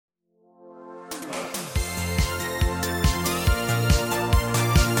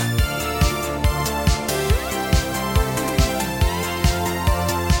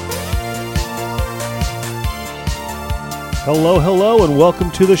Hello, and welcome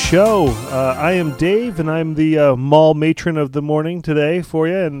to the show. I am Dave, and I'm the mall matron of the morning today for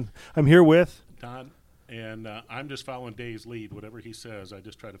you, and I'm here with Don, and I'm just following Dave's lead. Whatever he says, I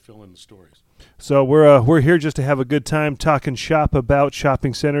just try to fill in the stories. So we're here just to have a good time talking shop about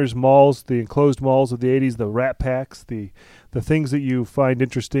shopping centers, malls, the enclosed malls of the 80s, the rat packs, the things that you find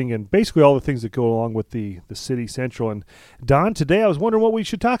interesting, and basically all the things that go along with the city central. And Don, today I was wondering what we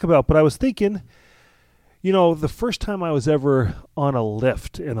should talk about, but I was thinking, you know, the first time I was ever on a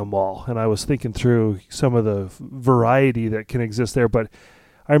lift in a mall, and I was thinking through some of the variety that can exist there, but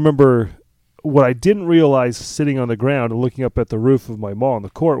I remember what I didn't realize sitting on the ground and looking up at the roof of my mall in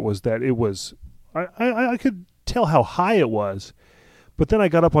the court was that it was, I could tell how high it was, but then I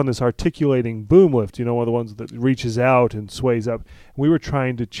got up on this articulating boom lift, you know, one of the ones that reaches out and sways up. We were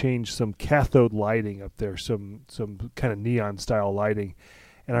trying to change some cathode lighting up there, some kind of neon style lighting,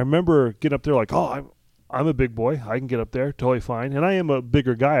 and I remember getting up there like, oh, I'm a big boy. I can get up there totally fine. And I am a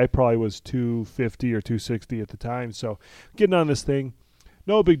bigger guy. I probably was 250 or 260 at the time. So getting on this thing,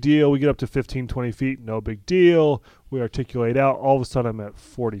 no big deal. We get up to 15, 20 feet, no big deal. We articulate out. All of a sudden I'm at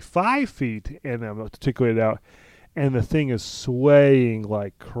 45 feet and I'm articulated out. And the thing is swaying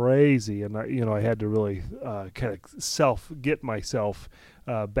like crazy. And I had to really kind of get myself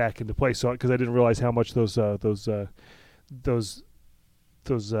back into place. So because I didn't realize how much those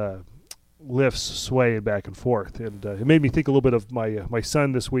lifts sway back and forth, and it made me think a little bit of my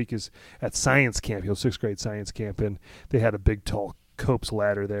son. This week is at science camp, sixth grade science camp, and they had a big tall Copes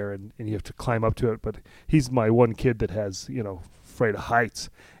ladder there, and you have to climb up to it, but he's my one kid that has afraid of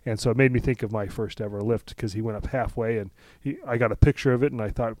heights, and so it made me think of my first ever lift because he went up halfway, and I got a picture of it, and I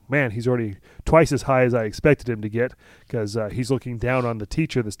thought, man, he's already twice as high as I expected him to get because he's looking down on the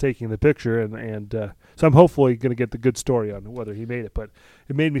teacher that's taking the picture, and so I'm hopefully going to get the good story on whether he made it, but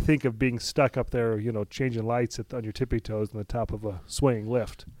it made me think of being stuck up there, changing lights on your tippy toes on the top of a swaying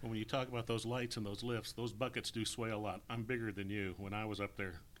lift. When you talk about those lights and those lifts, those buckets do sway a lot. I'm bigger than you. When I was up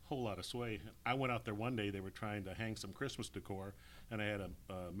there, whole lot of sway. I went out there one day. They were trying to hang some Christmas decor, and I had a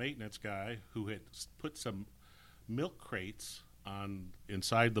maintenance guy who had put some milk crates on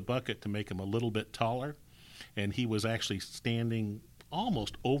inside the bucket to make them a little bit taller, and he was actually standing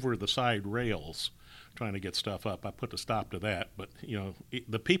almost over the side rails trying to get stuff up. I put a stop to that, but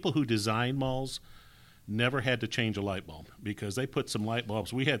the people who design malls never had to change a light bulb because they put some light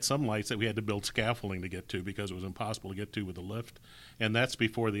bulbs. We had some lights that we had to build scaffolding to get to because it was impossible to get to with the lift, and that's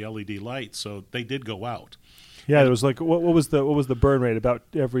before the LED lights, so they did go out. Yeah, it was like what was the burn rate? About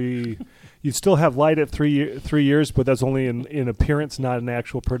every you'd still have light at 3 years, but that's only in appearance, not in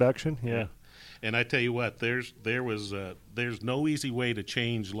actual production. Yeah. And I tell you what, there's no easy way to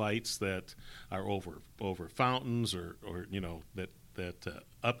change lights that are over fountains or that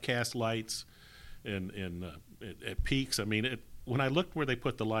upcast lights and at peaks. I mean, when I looked where they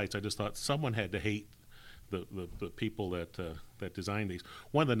put the lights, I just thought someone had to hate the people that designed these.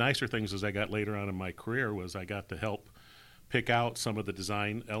 One of the nicer things as I got later on in my career was I got to help pick out some of the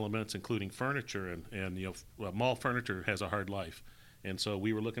design elements, including furniture, and mall furniture has a hard life. And so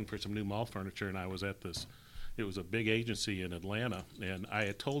we were looking for some new mall furniture, and I was at this. It was a big agency in Atlanta, and I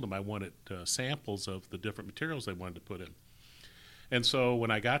had told them I wanted samples of the different materials they wanted to put in. And so when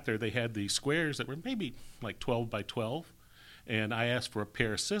I got there, they had these squares that were maybe like 12 by 12, and I asked for a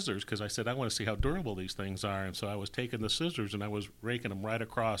pair of scissors because I said, I want to see how durable these things are. And so I was taking the scissors, and I was raking them right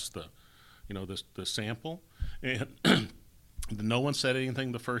across the sample. And no one said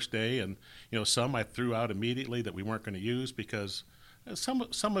anything the first day, and some I threw out immediately that we weren't going to use because some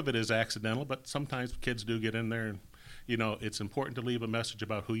of it is accidental, but sometimes kids do get in there, and it's important to leave a message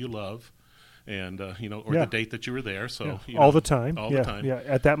about who you love, and the date that you were there. So all the time, the time,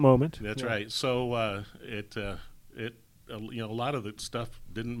 at that moment. That's right. So a lot of the stuff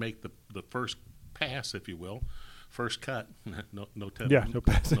didn't make the first pass, if you will, first cut. No pun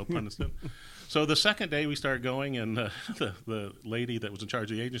intended. So the second day we started going, and the lady that was in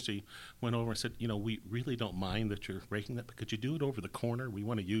charge of the agency went over and said, we really don't mind that you're raking that, but could you do it over the corner? We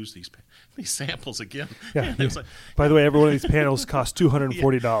want to use these samples again. Yeah. Like, by the way, every one of these panels costs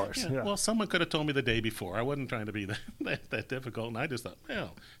 $240. Yeah. Well, someone could have told me the day before. I wasn't trying to be that difficult, and I just thought,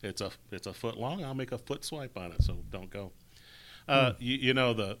 well, it's a foot long. I'll make a foot swipe on it, so don't go.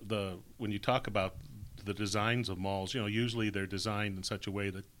 When you talk about the designs of malls, usually they're designed in such a way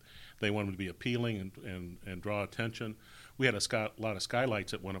that they want them to be appealing and draw attention. We had a lot of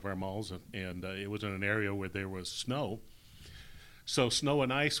skylights at one of our malls, and it was in an area where there was snow. So snow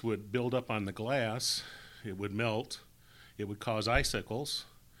and ice would build up on the glass. It would melt. It would cause icicles,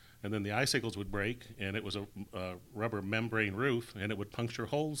 and then the icicles would break, and it was a rubber membrane roof, and it would puncture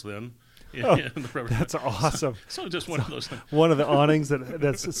holes then in the rubber. That's awesome. So just one of those things. One of the awnings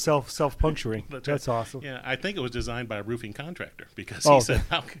that's self puncturing. That's awesome. Yeah, I think it was designed by a roofing contractor because Oh. he said,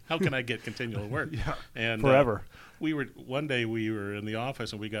 "How can I get continual work?" Yeah, and forever. One day we were in the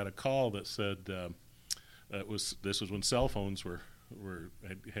office and we got a call that said this was when cell phones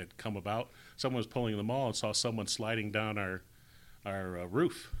had come about. Someone was pulling in the mall and saw someone sliding down our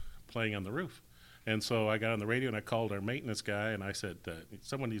roof, playing on the roof. And so I got on the radio and I called our maintenance guy and I said,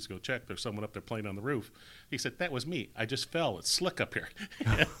 someone needs to go check. There's someone up there playing on the roof. He said, that was me. I just fell. It's slick up here.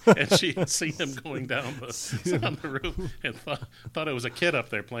 And she had seen him going down on the roof and thought it was a kid up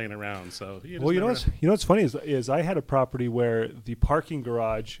there playing around. So you know what's funny is I had a property where the parking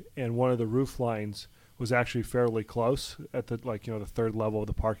garage and one of the roof lines was actually fairly close at the the third level of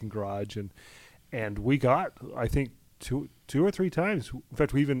the parking garage, and we got, I think, two or three times. In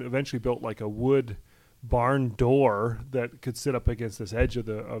fact, we even eventually built like a wood barn door that could sit up against this edge of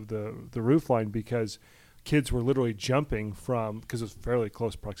the roof line because kids were literally jumping because it was fairly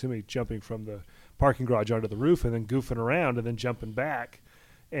close proximity, jumping from the parking garage onto the roof and then goofing around and then jumping back.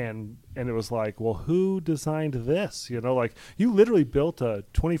 And it was like, well, who designed this? Like you literally built a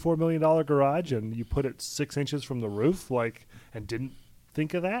 $24 million garage and you put it 6 inches from the roof, and didn't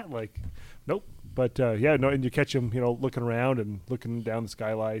think of that? Like, nope. But and you catch them, looking around and looking down the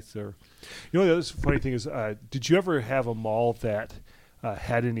skylights. Or, the other funny thing is, did you ever have a mall that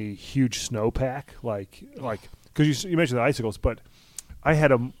had any huge snowpack? Like, because you mentioned the icicles, but I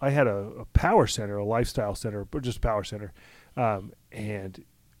had a power center, a lifestyle center, but just a power center, and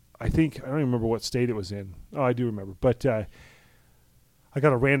I don't even remember what state it was in. Oh, I do remember, but I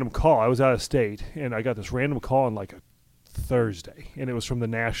got a random call. I was out of state, and I got this random call on like a Thursday, and it was from the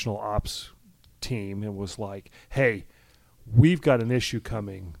national ops team, and was like, hey, we've got an issue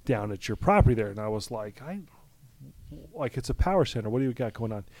coming down at your property there. And I was like, it's a power center. What do you got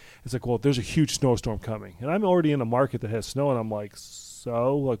going on? It's like, well, there's a huge snowstorm coming. And I'm already in a market that has snow, and I'm like,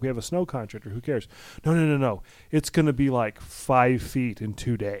 so? Like, we have a snow contractor. Who cares? No. It's going to be like 5 feet in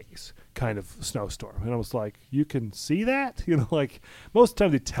 2 days kind of snowstorm. And I was like, you can see that? Like, most of the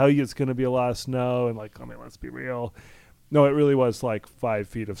time they tell you it's going to be a lot of snow, and like, let's be real. No, it really was like 5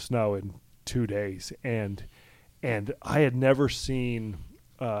 feet of snow in 2 days. And I had never seen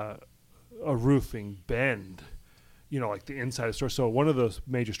a roofing bend, like the inside of the store. So one of those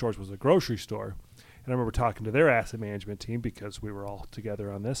major stores was a grocery store. And I remember talking to their asset management team because we were all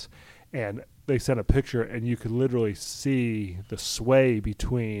together on this. And they sent a picture, and you could literally see the sway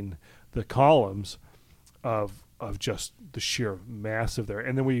between the columns of just the sheer mass of there.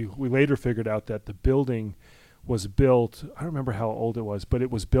 And then we later figured out that the building was built, I don't remember how old it was, but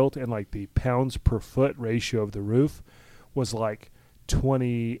it was built, and like the pounds per foot ratio of the roof was like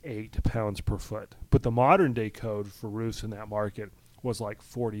 28 pounds per foot. But the modern day code for roofs in that market was like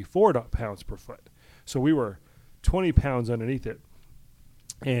 44 pounds per foot. So we were 20 pounds underneath it.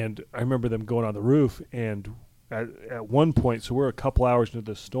 And I remember them going on the roof, and at one point, so we're a couple hours into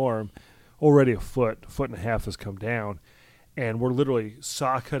the storm, already a foot and a half has come down, and we're literally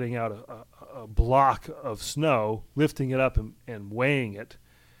saw cutting out a block of snow, lifting it up and weighing it,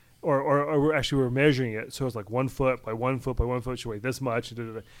 or we're measuring it. So it's like 1 foot by 1 foot by 1 foot should weigh this much,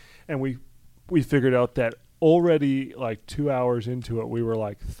 and we figured out that already like 2 hours into it, we were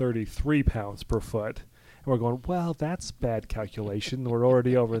like 33 pounds per foot. And we're going, well, that's bad calculation. We're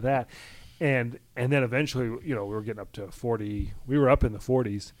already over that. And then eventually, we were getting up to 40. We were up in the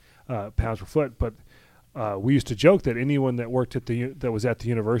 40s pounds per foot. But we used to joke that anyone that worked that was at the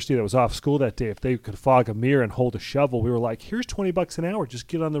university that was off school that day, if they could fog a mirror and hold a shovel, we were like, here's $20 an hour. Just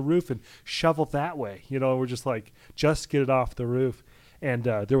get on the roof and shovel that way. We're just like, just get it off the roof. And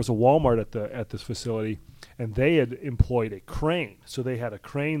there was a Walmart at this facility, and they had employed a crane. So they had a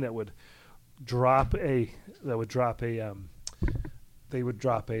crane that would drop a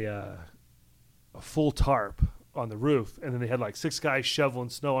full tarp on the roof, and then they had like 6 guys shoveling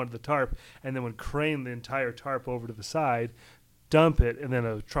snow onto the tarp, and then would crane the entire tarp over to the side, dump it, and then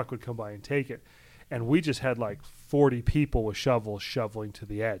a truck would come by and take it. And we just had like 40 people with shovels shoveling to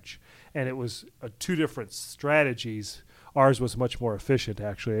the edge. And it was 2 different strategies. Ours was much more efficient,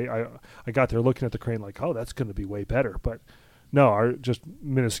 actually. I got there looking at the crane like, oh, that's going to be way better. But no, our just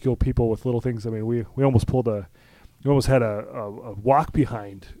minuscule people with little things. I mean, we almost had a walk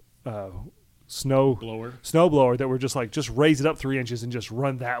behind snow blower that were just raise it up 3 inches and just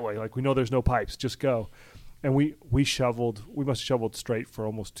run that way. Like, we know there's no pipes, just go. And we must have shoveled straight for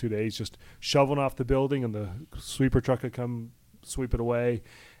almost 2 days, just shoveling off the building, and the sweeper truck would come sweep it away.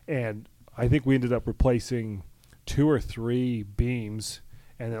 And I think we ended up replacing 2 or 3 beams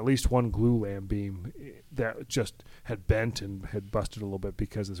and at least one glue lamb beam that just had bent and had busted a little bit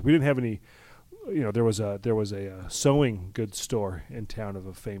because we didn't have any. There was a sewing goods store in town of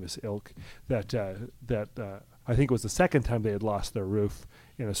a famous ilk that I think it was the second time they had lost their roof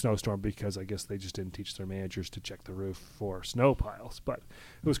in a snowstorm because I guess they just didn't teach their managers to check the roof for snow piles. But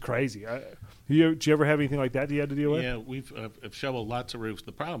it was crazy. Did you ever have anything like that you had to deal with? Yeah, I've shoveled lots of roofs.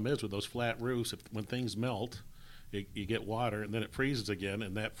 The problem is with those flat roofs, when things melt, you get water and then it freezes again,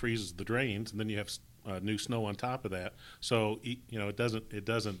 and that freezes the drains, and then you have new snow on top of that. So it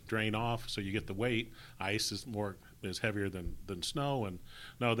doesn't drain off. So you get the weight. Ice is heavier than snow. And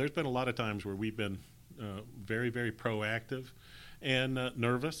no, there's been a lot of times where we've been very, very proactive and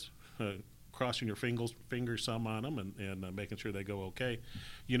nervous, crossing your fingers some on them and making sure they go okay.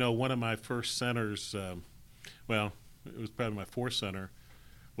 One of my first centers, it was probably my fourth center,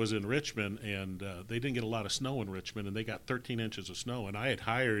 was in Richmond, and they didn't get a lot of snow in Richmond, and they got 13 inches of snow. And I had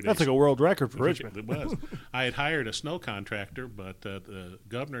hired that's like a world record for Richmond. It was. I had hired a snow contractor, but the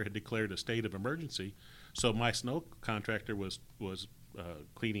governor had declared a state of emergency, so my snow contractor was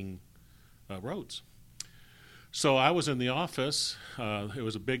cleaning roads. So I was in the office. It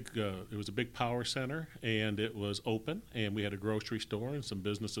was a big power center, and it was open. And we had a grocery store and some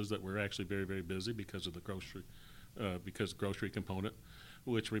businesses that were actually very, very busy because of the grocery component.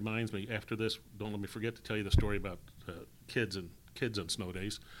 Which reminds me, after this, don't let me forget to tell you the story about kids on snow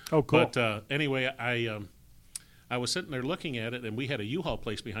days. Oh, cool. But anyway, I was sitting there looking at it, and we had a U-Haul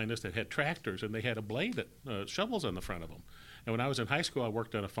place behind us that had tractors, and they had a blade that shovels on the front of them. And when I was in high school, I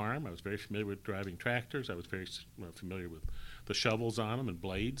worked on a farm. I was very familiar with driving tractors. I was very familiar with the shovels on them and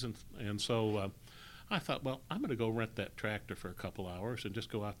blades, and so I thought, well, I'm going to go rent that tractor for a couple hours and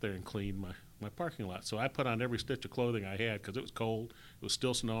just go out there and clean my parking lot. So I put on every stitch of clothing I had because it was cold. It was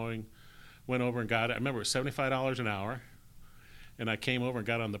still snowing. Went over and got it. I remember it was $75 an hour. And I came over and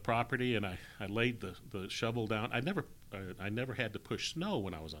got on the property, and I laid the shovel down. I never had to push snow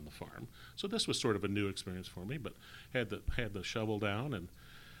when I was on the farm. So this was sort of a new experience for me, but had the shovel down, and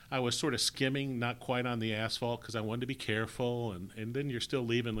I was sort of skimming, not quite on the asphalt because I wanted to be careful, and then you're still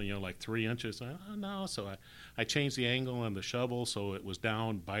leaving, like 3 inches. No, so I changed the angle on the shovel so it was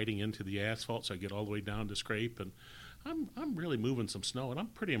down, biting into the asphalt, so I get all the way down to scrape, and I'm really moving some snow, and I'm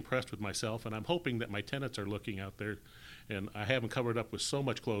pretty impressed with myself, and I'm hoping that my tenants are looking out there, and I haven't covered up with so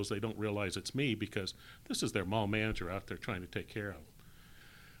much clothes they don't realize it's me because this is their mall manager out there trying to take care of them.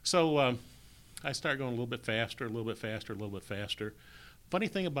 So I start going a little bit faster, a little bit faster, a little bit faster. Funny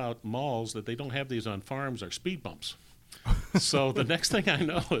thing about malls that they don't have these on farms are speed bumps. So the next thing I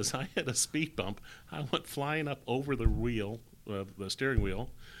know is I hit a speed bump. I went flying up over the wheel, the steering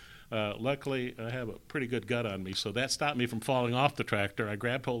wheel. Luckily, I have a pretty good gut on me, so that stopped me from falling off the tractor. I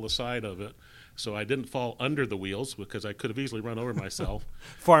grabbed hold of the side of it, so I didn't fall under the wheels because I could have easily run over myself.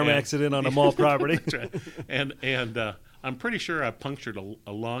 Farm accident on a mall property. That's right. And I'm pretty sure I punctured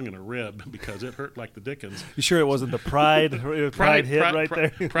a lung and a rib because it hurt like the dickens. You sure it wasn't the Pride hit right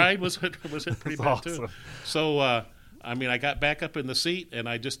there? Pride was hit pretty bad awesome. too. So I got back up in the seat and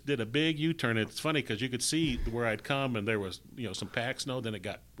I just did a big U-turn. It's funny because you could see where I'd come and there was some packed snow. Then it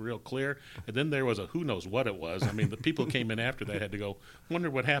got real clear, and then there was a who knows what it was. I mean, the people came in after that had to go wonder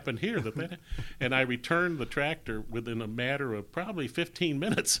what happened here. And I returned the tractor within a matter of probably 15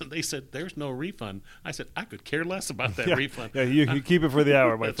 minutes, and they said there's no refund. I said I could care less about that refund. Yeah, you keep it for the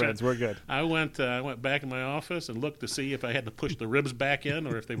hour, my friends. Right. We're good. I went back in my office and looked to see if I had to push the ribs back in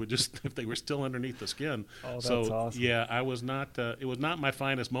or if they were still underneath the skin. Oh, that's so awesome. yeah, I was not. It was not my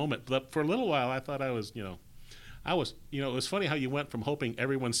finest moment. But for a little while, I thought I was. It was funny how you went from hoping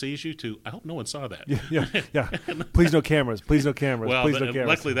everyone sees you to I hope no one saw that. Yeah. Please no cameras. Please no cameras. Well, please no cameras.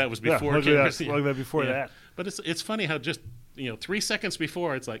 Luckily that was before cameras. cameras. Before that. But it's funny how just 3 seconds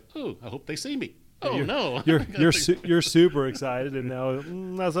before it's like, oh, I hope they see me. Oh no, you're super excited, and now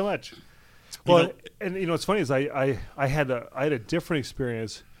not so much. Well, and what's funny is I had a different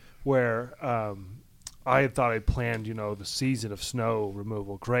experience where I had thought I'd planned the season of snow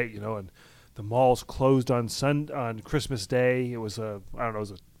removal great, and the malls closed on Christmas Day. It was it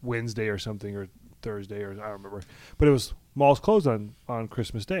was a Wednesday or something, or Thursday, or I don't remember. But it was malls closed on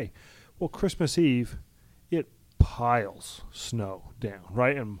Christmas Day. Well, Christmas Eve, it piles snow down,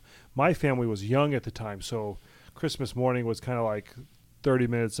 right? And my family was young at the time, so Christmas morning was kind of like 30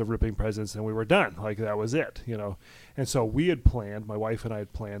 minutes of ripping presents, and we were done. Like that was it, And so we had planned, my wife and I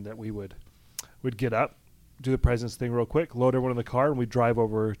had planned that we'd get up, do the presents thing real quick, load everyone in the car, and we'd drive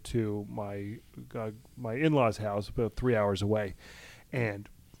over to my in-laws' house about 3 hours away. And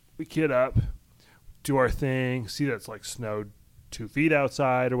we get up, do our thing, see that it's like snowed 2 feet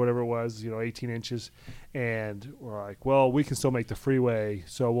outside or whatever it was, 18 inches. And we're like, well, we can still make the freeway,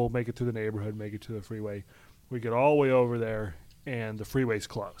 so we'll make it through the neighborhood, make it to the freeway. We get all the way over there, and the freeway's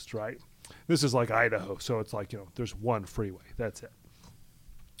closed, right? This is like Idaho, so it's like, there's one freeway. That's it.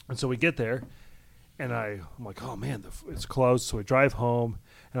 And so we get there, and I'm like, oh, man, it's closed. So we drive home,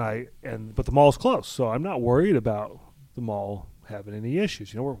 but the mall's closed, so I'm not worried about the mall having any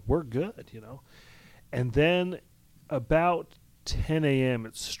issues. We're good, And then about 10 a.m.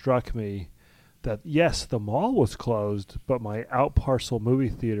 it struck me that, yes, the mall was closed, but my out parcel movie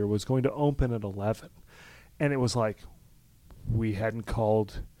theater was going to open at 11. And it was like we hadn't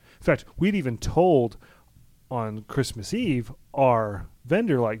called. In fact, we'd even told on Christmas Eve our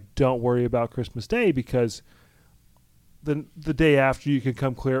vendor, like, don't worry about Christmas Day because the day after you can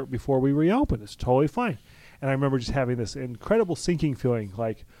come clear it before we reopen. It's totally fine. And I remember just having this incredible sinking feeling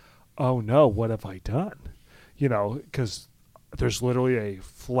like, oh, no, what have I done? Because there's literally a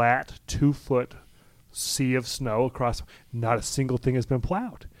flat 2-foot sea of snow across. Not a single thing has been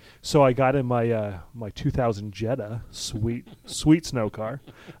plowed. So I got in my 2000 Jetta, sweet snow car,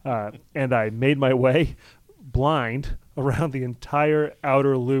 and I made my way blind around the entire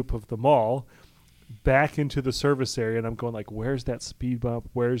outer loop of the mall back into the service area, and I'm going like, where's that speed bump?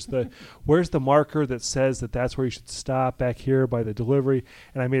 Where's the marker that says that's where you should stop back here by the delivery?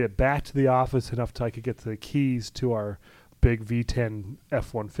 And I made it back to the office enough till I could get the keys to our big V10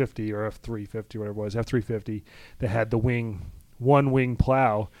 F-150 or F-350, whatever it was, F-350 that had the one wing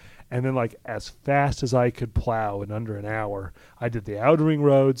plow. And then, like, as fast as I could plow in under an hour, I did the outer ring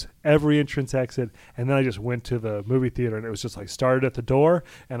roads, every entrance exit, and then I just went to the movie theater, and it was just like started at the door,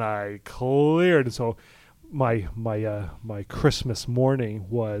 and I cleared. And so my Christmas morning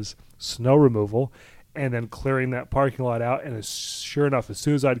was snow removal, and then clearing that parking lot out. And sure enough, as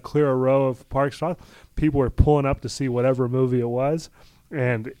soon as I'd clear a row of parking spots, people were pulling up to see whatever movie it was,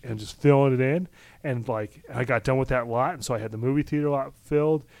 and just filling it in. And like I got done with that lot, and so I had the movie theater lot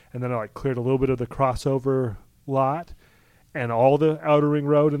filled, and then I cleared a little bit of the crossover lot and all the outer ring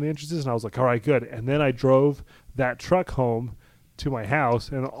road and the entrances, and I was like, all right, good. And then I drove that truck home to my house,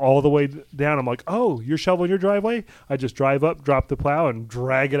 and all the way down, I'm like, oh, you're shoveling your driveway? I just drive up, drop the plow, and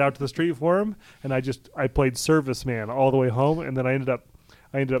drag it out to the street for him. And I played serviceman all the way home, and then I ended up,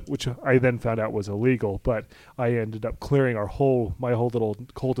 which I then found out was illegal, but I ended up clearing my whole little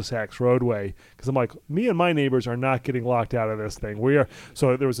cul-de-sac roadway because I'm like, me and my neighbors are not getting locked out of this thing.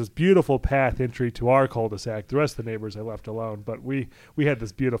 So there was this beautiful path entry to our cul-de-sac. The rest of the neighbors I left alone, but we had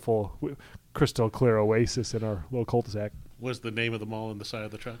this beautiful crystal clear oasis in our little cul-de-sac. Was the name of the mall on the side of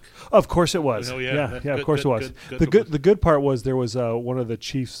the truck? Of course it was. Oh yeah, of course it was. The good part was there was one of the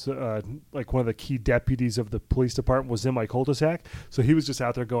chiefs, like one of the key deputies of the police department, was in my cul-de-sac. So he was just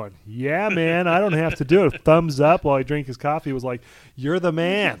out there going, "Yeah, man, I don't have to do it." Thumbs up while he drank his coffee. He was like, "You're the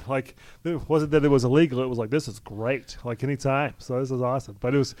man." Like, it wasn't that it was illegal. It was like, this is great. Like, anytime. So this is awesome.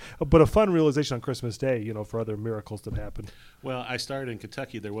 But it was a fun realization on Christmas Day, for other miracles that happened. Well, I started in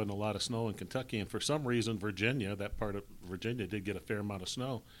Kentucky. There wasn't a lot of snow in Kentucky, and for some reason, Virginia, that part of Virginia, did get a fair amount of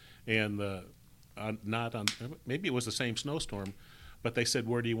snow, and maybe it was the same snowstorm, but they said,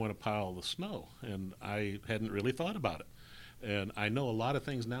 where do you want to pile the snow? And I hadn't really thought about it. And I know a lot of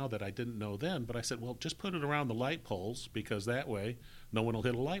things now that I didn't know then, but I said, well, just put it around the light poles, because that way no one will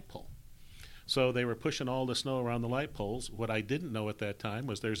hit a light pole. So they were pushing all the snow around the light poles. What I didn't know at that time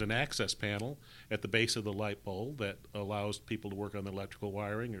was there's an access panel at the base of the light pole that allows people to work on the electrical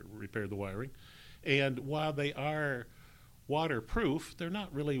wiring or repair the wiring. And while they are waterproof, they're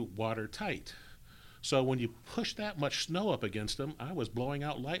not really watertight. So when you push that much snow up against them, I was blowing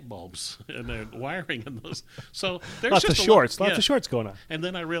out light bulbs and the wiring in those. So there's lots of shorts going on. And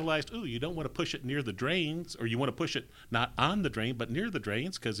then I realized, you don't want to push it near the drains, or you want to push it not on the drain, but near the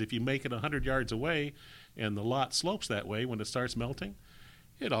drains, because if you make it 100 yards away and the lot slopes that way, when it starts melting,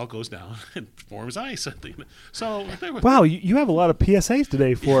 it all goes down and forms ice. So wow, you have a lot of PSAs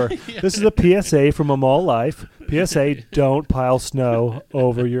today for yeah. This is a PSA from a Mall Life. PSA: don't pile snow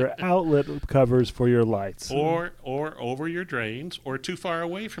over your outlet covers for your lights, or over your drains, or too far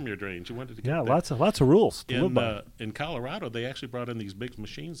away from your drains. You wanted to get lots of rules to live by. In Colorado, they actually brought in these big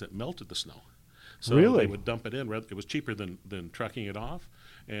machines that melted the snow. So really? They would dump it in. It was cheaper than trucking it off.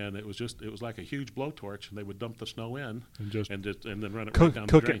 And it was like a huge blowtorch, and they would dump the snow in and then run it right down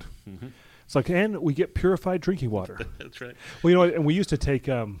the drain. Mm-hmm. It's like, and we get purified drinking water. That's right. Well, and we used to take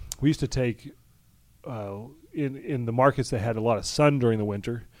in the markets that had a lot of sun during the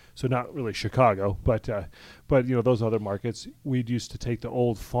winter. So not really Chicago, but those other markets, we'd used to take the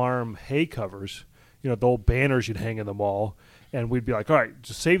old farm hay covers, the old banners you'd hang in the mall, and we'd be like, all right,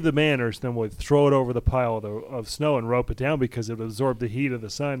 just save the manners. Then we'd throw it over the pile of snow and rope it down because it would absorb the heat of the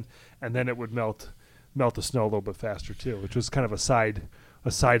sun, and then it would melt the snow a little bit faster too, which was kind of a side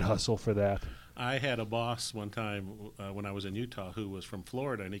hustle for that. I had a boss one time when I was in Utah who was from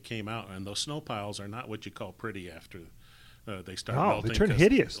Florida, and he came out, and those snow piles are not what you call pretty after they start melting. They turn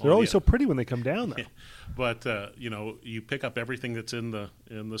hideous. They're always so pretty when they come down, though. But you pick up everything that's in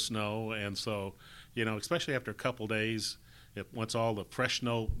the snow, and so especially after a couple days, once all the fresh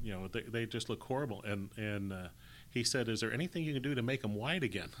snow, they just look horrible. And he said, "Is there anything you can do to make them white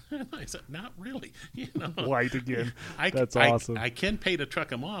again?" And I said, "Not really." White again. That's awesome. I can pay to truck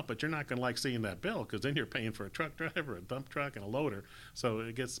them off, but you're not going to like seeing that bill because then you're paying for a truck driver, a dump truck, and a loader. So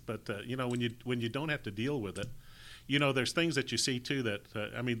it gets. But when you don't have to deal with it, there's things that you see too that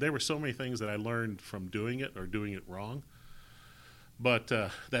there were so many things that I learned from doing it or doing it wrong. But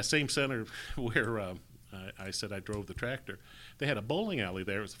that same center where I said I drove the tractor, they had a bowling alley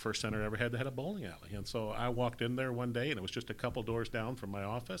there. It was the first center I ever had that had a bowling alley. And so I walked in there one day, and it was just a couple doors down from my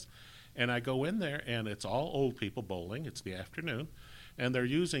office. And I go in there, and it's all old people bowling. It's the afternoon. And they're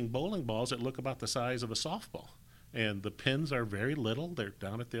using bowling balls that look about the size of a softball. And the pins are very little. They're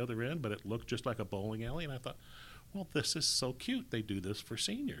down at the other end, but it looked just like a bowling alley. And I thought, well, this is so cute. They do this for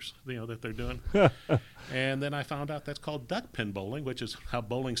seniors, that they're doing. And then I found out that's called duck pin bowling, which is how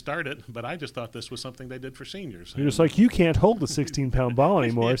bowling started. But I just thought this was something they did for seniors. You're just like, you can't hold a 16-pound ball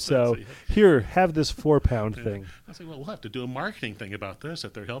anymore, so here, have this 4-pound thing. I said, well, we'll have to do a marketing thing about this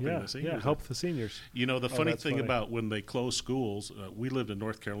if they're helping the seniors. Yeah, help the seniors. The funny thing about when they close schools, we lived in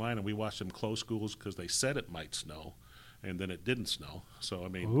North Carolina. We watched them close schools because they said it might snow, and then it didn't snow. So,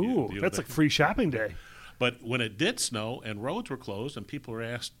 that's like free shopping day. But when it did snow and roads were closed and people were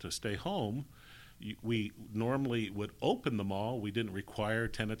asked to stay home, we normally would open the mall. We didn't require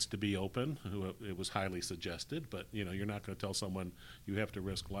tenants to be open. It was highly suggested, but you're not going to tell someone you have to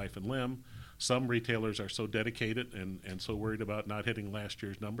risk life and limb. Some retailers are so dedicated and so worried about not hitting last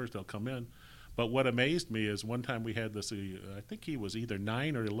year's numbers, they'll come in. But what amazed me is one time we had this, I think he was either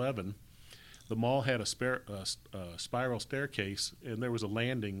 9 or 11. The mall had a spiral staircase, and there was a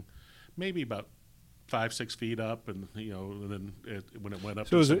landing maybe about 5-6 feet up, and then when it went up,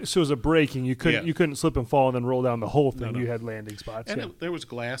 so it was a breaking. You couldn't slip and fall and then roll down the whole thing. No. You had landing spots, and there was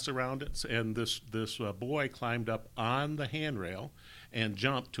glass around it. And this boy climbed up on the handrail and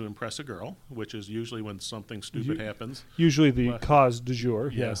jumped to impress a girl, which is usually when something stupid happens. Usually the cause du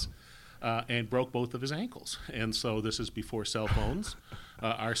jour. Yes. And broke both of his ankles. And so this is before cell phones.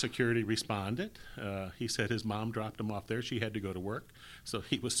 Our security responded. He said his mom dropped him off there. She had to go to work, so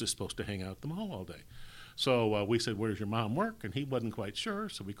he was just supposed to hang out at the mall all day. So we said, where's your mom work? And he wasn't quite sure,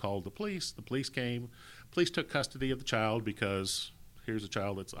 so we called the police. The police came. Police took custody of the child because here's a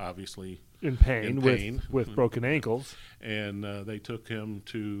child that's obviously in pain. With broken ankles. And they took him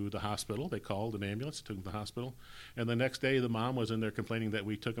to the hospital. They called an ambulance, took him to the hospital. And the next day, the mom was in there complaining that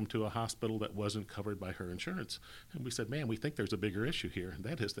we took him to a hospital that wasn't covered by her insurance. And we said, man, we think there's a bigger issue here. And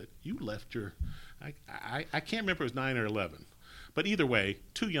that is that you left your, I can't remember if it was 9 or 11. But either way,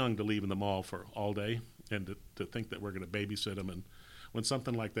 too young to leave in the mall for all day and to think that we're going to babysit him. And when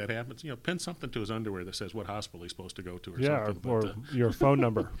something like that happens, pin something to his underwear that says what hospital he's supposed to go to or something. Or your phone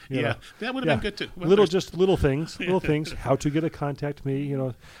number. That would have been good too. Well, little things. How to get a contact me.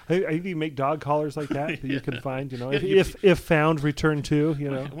 I even make dog collars like that you can find. If found, return to.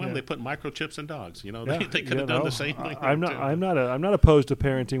 They put microchips in dogs. They could have done the same thing. I'm not opposed to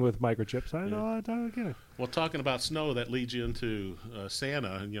parenting with microchips. I get it. Well, talking about snow, that leads you into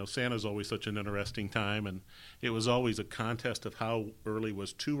Santa. And Santa's always such an interesting time, and it was always a contest of how early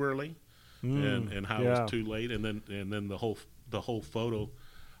was too early, and how was too late, and then the whole photo.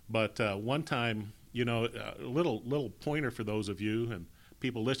 But one time, a little pointer for those of you and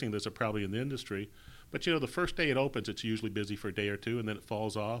people listening to this are probably in the industry. But the first day it opens, it's usually busy for a day or two, and then it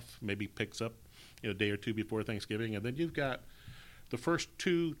falls off. Maybe picks up, a day or two before Thanksgiving, and then you've got the first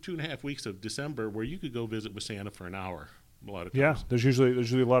 2.5 weeks of December where you could go visit with Santa for an hour. A lot of times. Yeah, there's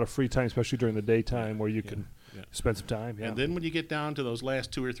usually a lot of free time, especially during the daytime, where you can spend some time. Yeah. And then when you get down to those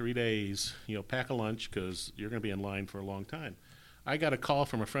last 2 or 3 days, pack a lunch because you're going to be in line for a long time. I got a call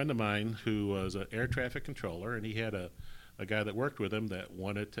from a friend of mine who was an air traffic controller, and he had a guy that worked with him that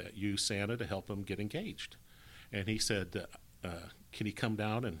wanted to use Santa to help him get engaged. And he said, can he come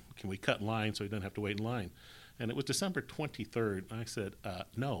down and can we cut in line so he doesn't have to wait in line? And it was December 23rd. I said,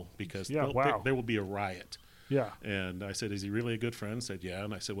 no, because there will be a riot. Yeah. And I said, is he really a good friend? He said, yeah.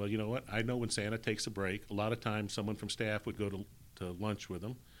 And I said, well, you know what? I know when Santa takes a break, a lot of times someone from staff would go to lunch with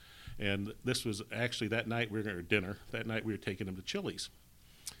him. And this was actually that night dinner. That night we were taking him to Chili's.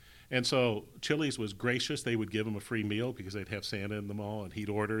 And so Chili's was gracious. They would give him a free meal because they'd have Santa in the mall, and he'd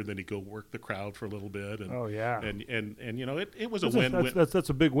order, and then he'd go work the crowd for a little bit. And, Oh, yeah. And you know, it was That's a win-win. That's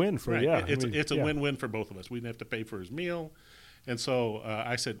a big win for Right. yeah. It's a win-win for both of us. We didn't have to pay for his meal. And so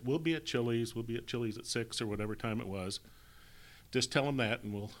I said, we'll be at Chili's. We'll be at Chili's at 6 or whatever time it was. Just tell him that,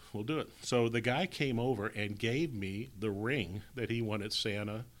 and we'll do it. So the guy came over and gave me the ring that he wanted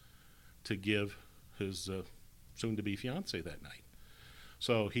Santa to give his soon-to-be fiance that night.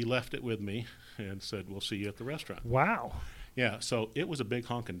 So he left it with me and said, we'll see you at the restaurant. Wow. Yeah, so it was a big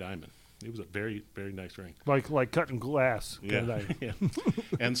honking diamond. It was a very, very nice ring. Like cutting glass. Yeah. Yeah.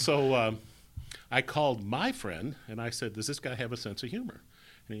 And so I called my friend, and I said, does this guy have a sense of humor?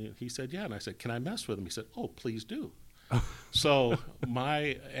 And he said, yeah. And I said, can I mess with him? He said, oh, please do. So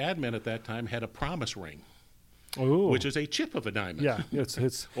my admin at that time had a promise ring. Ooh. Which is a chip of a diamond. Yeah, it's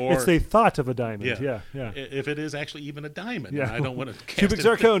Or- it's the thought of a diamond. Yeah. If it is actually even a diamond, Yeah. and I don't want to Cubic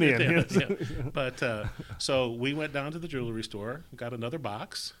zirconian. Yeah. But so we went down to the jewelry store, got another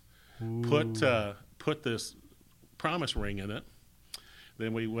box, put this promise ring in it.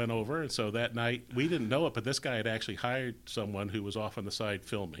 Then we went over, and so that night we didn't know it, but this guy had actually hired someone who was off on the side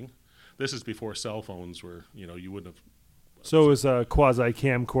filming. This is before cell phones were, you wouldn't have. So it was a quasi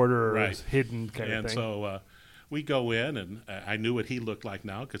camcorder, or Right. hidden kind of And thing. so we go in, and I knew what he looked like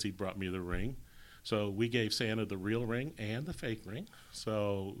now because he brought me the ring. So we gave Santa the real ring and the fake ring.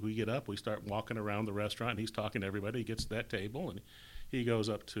 So we get up, we start walking around the restaurant, and he's talking to everybody. He gets to that table, and he goes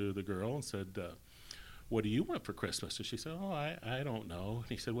up to the girl and said, what do you want for Christmas? And she said, oh, I don't know. And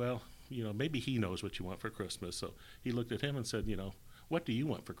he said, well, maybe he knows what you want for Christmas. So he looked at him and said, what do you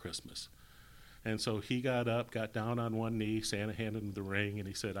want for Christmas? And so he got up, got down on one knee. Santa handed him the ring, and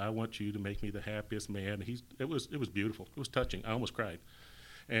he said, I want you to make me the happiest man. It was beautiful. It was touching. I almost cried.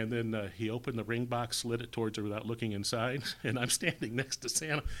 And then he opened the ring box, slid it towards her without looking inside, and I'm standing next to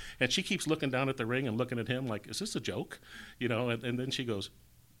Santa. And she keeps looking down at the ring and looking at him like, is this a joke? And then she goes,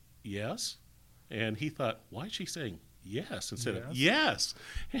 yes. And he thought, why is she saying yes instead of yes?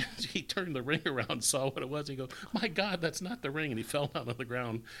 And he turned the ring around and saw what it was. He goes, my God, that's not the ring. And he fell down on the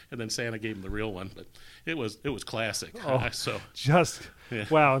ground, and then Santa gave him the real one. But it was classic. Oh, Yeah.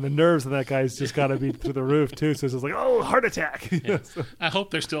 Wow, and the nerves of that guy's just got to be through the roof too. So it's just like, oh, heart attack. Yeah. I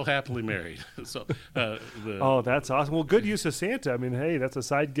hope they're still happily married. So, oh, that's awesome. Well, good use of Santa. I mean, hey, that's a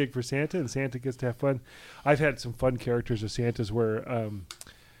side gig for Santa, and Santa gets to have fun. I've had some fun characters of Santas where,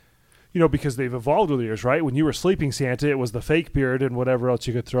 because they've evolved over the years, right? When you were sleeping Santa, it was the fake beard and whatever else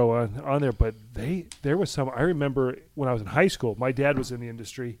you could throw on there. But there was some. I remember when I was in high school, my dad was in the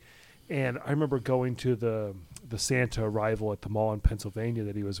industry, and I remember going to the Santa arrival at the mall in Pennsylvania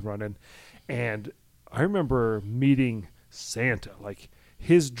that he was running, and I remember meeting Santa. Like,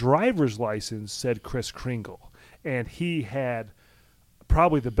 his driver's license said Kris Kringle, and he had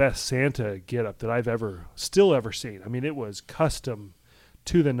probably the best Santa getup that I've still ever seen. I mean, it was custom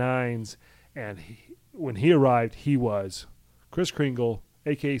to the nines, and when he arrived, he was Kris Kringle,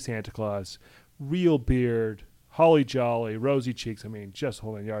 a.k.a. Santa Claus, real beard, holly jolly, rosy cheeks. I mean, just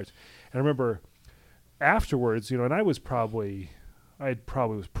holding yards. And I remember afterwards, and I was probably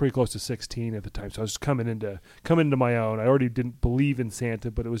was pretty close to 16 at the time, so I was just coming into my own. I already didn't believe in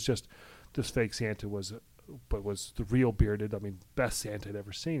Santa, but it was just this fake Santa was the real bearded. I mean, best Santa I'd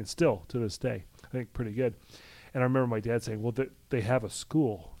ever seen, and still to this day, I think pretty good. And I remember my dad saying, well, they have a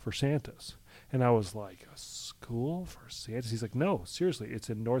school for Santas. And I was like, a school for Santas? He's like, no, seriously, it's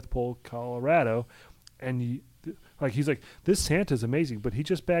in North Pole, Colorado. And he's like, this Santa's amazing, but he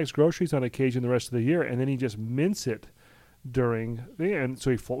just bags groceries on occasion the rest of the year, and then he just mints it and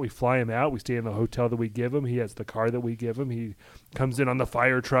so we fly him out. We stay in the hotel that we give him. He has the car that we give him. He comes in on the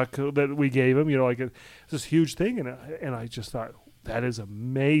fire truck that we gave him. It's this huge thing. And I just thought, that is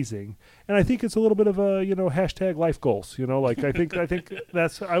amazing. And I think it's a little bit of a, hashtag life goals, I think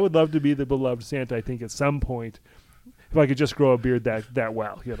I would love to be the beloved Santa. I think at some point, if I could just grow a beard that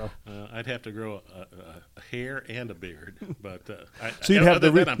well, I'd have to grow a hair and a beard, but so you'd have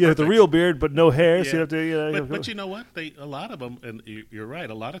the real beard, but no hair. Yeah. So you have to. But you know what? A lot of them, and you're right.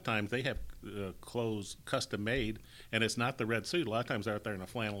 A lot of times they have clothes custom made, and it's not the red suit. A lot of times they're out there in a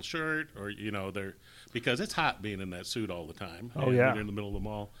flannel shirt, or they're because it's hot being in that suit all the time. Oh, and yeah. When you're in the middle of the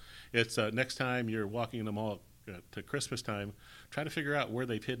mall. It's next time you're walking in the mall to Christmas time, try to figure out where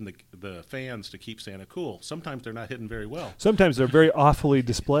they've hidden the fans to keep Santa cool. Sometimes they're not hidden very well. Sometimes they're very awfully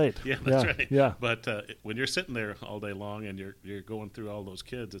displayed. Yeah, that's right. Yeah. But when you're sitting there all day long and you're going through all those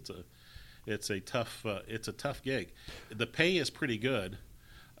kids, it's a tough gig. The pay is pretty good,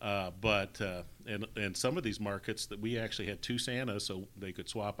 but in some of these markets that we actually had two Santas so they could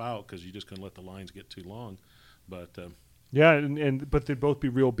swap out because you just couldn't let the lines get too long. But Yeah, but they'd both be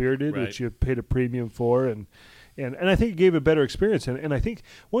real bearded, Right. which you paid a premium for, and I think it gave a better experience. And I think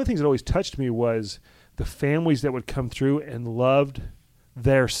one of the things that always touched me was the families that would come through and loved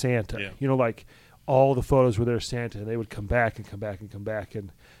their Santa. Yeah. You know, like all the photos were their Santa, and they would come back and come back and come back,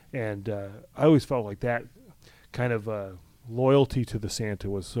 and I always felt like that kind of loyalty to the Santa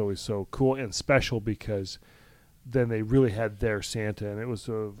was always so cool and special, because then they really had their Santa, and it was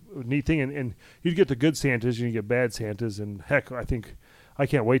a neat thing. And you'd get the good Santas, and you get bad Santas, and heck, I think I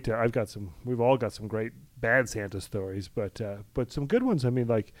can't wait to. We've all got some great bad Santa stories, but some good ones. I mean,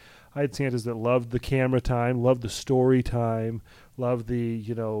 like I had Santas that loved the camera time, loved the story time, loved the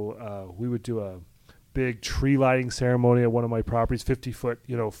we would do a big tree lighting ceremony at one of my properties, 50-foot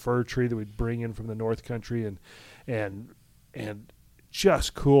fir tree that we'd bring in from the North Country, and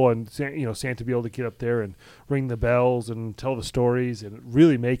just cool. And Santa be able to get up there and ring the bells and tell the stories and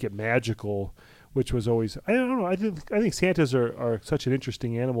really make it magical, which was always, I don't know, I think Santas are such an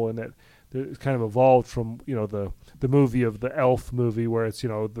interesting animal in that it's kind of evolved from the movie of the Elf movie, where it's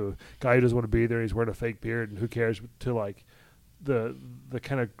the guy who doesn't want to be there, he's wearing a fake beard and who cares, to like the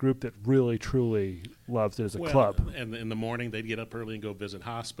kind of group that really truly loves it as a club. And in the morning they'd get up early and go visit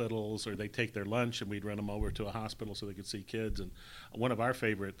hospitals, or they'd take their lunch and we'd run them over to a hospital so they could see kids. And one of our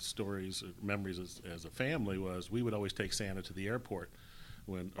favorite stories or memories as a family was we would always take Santa to the airport.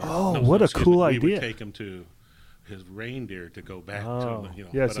 What a cool idea. We would take him to his reindeer to go back to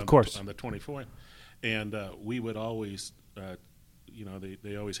yes, of course, on the 24th. And we would always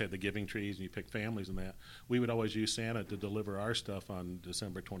they always had the giving trees, and you pick families and that. We would always use Santa to deliver our stuff on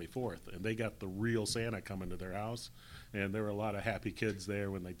December 24th, and they got the real Santa coming to their house, and there were a lot of happy kids there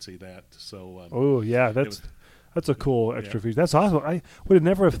when they'd see that. So, that's a cool extra feature. That's awesome. I would have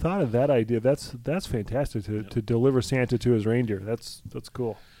never have thought of that idea. That's fantastic to deliver Santa to his reindeer. That's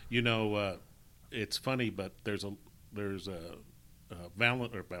cool. It's funny, but there's a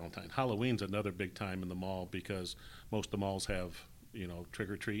Valentine. Halloween's another big time in the mall, because most of the malls have trick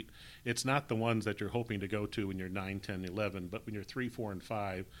or treat. It's not the ones that you're hoping to go to when you're 9, 10, 11, but when you're 3, 4, and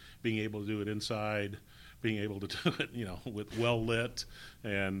 5, being able to do it inside, being able to do it with well lit,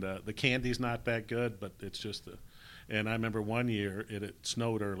 and the candy's not that good, but it's just and I remember one year it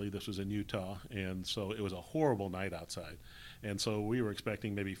snowed early. This was in Utah, and so it was a horrible night outside. And so we were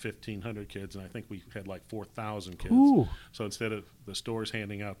expecting maybe 1,500 kids, and I think we had like 4,000 kids. Ooh. So instead of the stores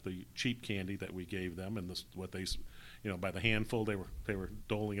handing out the cheap candy that we gave them, and what they, by the handful, they were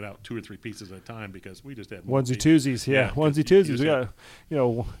doling it out 2 or 3 pieces at a time, because we just had onesie twosies. Onesie twosies. We got,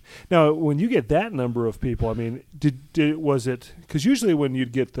 now when you get that number of people, I mean, was it, because usually when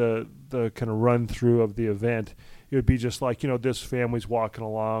you'd get the kind of run through of the event, it would be just like, this family's walking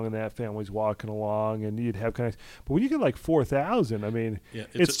along and that family's walking along, and you'd have kind of. But when you get like 4,000, I mean,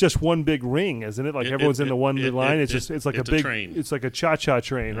 it's just one big ring, isn't it? Like everyone's in the one line. It's like a big train. It's like a cha-cha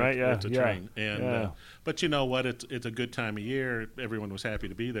train, right? Yeah, it's a train. And but you know what? It's a good time of year. Everyone was happy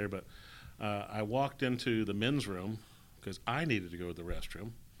to be there. But I walked into the men's room because I needed to go to the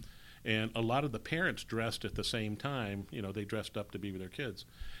restroom, and a lot of the parents dressed at the same time. They dressed up to be with their kids.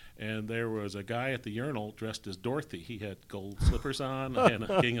 And there was a guy at the urinal dressed as Dorothy. He had gold slippers on and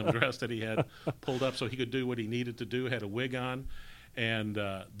a gingham dress that he had pulled up so he could do what he needed to do, had a wig on. And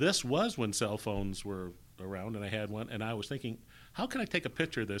this was when cell phones were around, and I had one. And I was thinking, how can I take a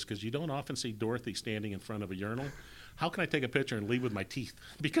picture of this? Because you don't often see Dorothy standing in front of a urinal. How can I take a picture and leave with my teeth?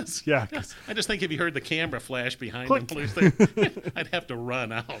 Because I just think if you heard the camera flash behind him, I'd have to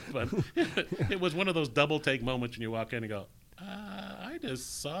run out. But it was one of those double take moments when you walk in and go, I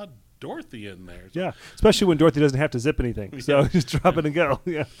just saw Dorothy in there. Yeah, especially when Dorothy doesn't have to zip anything. So just drop it and go.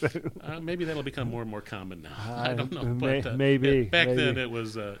 Yeah. Maybe that'll become more and more common now. I don't know. But, maybe. Back then it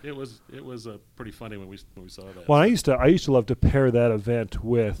was pretty funny when we saw that. Well, I used to love to pair that event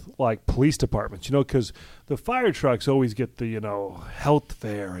with like police departments, because the fire trucks always get the health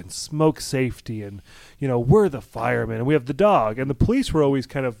fair and smoke safety, and we're the firemen and we have the dog, and the police were always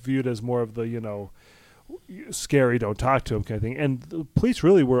kind of viewed as more of the scary, don't talk to him kind of thing. And the police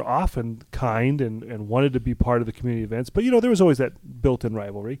really were often kind and wanted to be part of the community events. But, there was always that built-in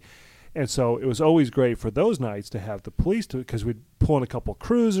rivalry. And so it was always great for those nights to have the police, because we'd pull in a couple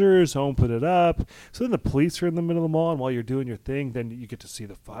cruisers, open it up. So then the police are in the middle of the mall, and while you're doing your thing, then you get to see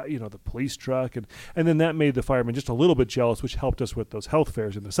the police truck. And then that made the firemen just a little bit jealous, which helped us with those health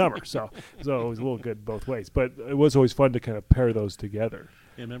fairs in the summer. So it was a little good both ways. But it was always fun to kind of pair those together.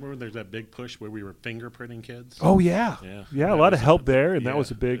 Yeah, remember when there's that big push where we were fingerprinting kids? Oh, yeah. A lot of help there, and that was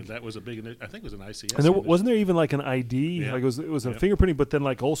a big... That was a big... I think it was an ICS. And wasn't there even like an ID? Yeah. Like it was a fingerprinting, but then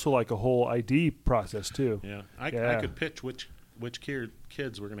like also like a whole ID process, too. Yeah. I could pitch which which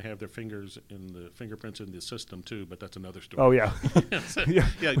kids were going to have their fingerprints in the system too, but that's another story. Oh yeah, So, yeah.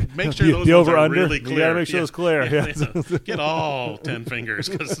 Make sure those the ones over are under. really clear. You gotta make sure it's clear. Yeah. Get all 10 fingers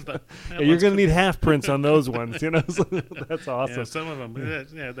because You're going to need half prints on those ones. So that's awesome. Yeah, some of them,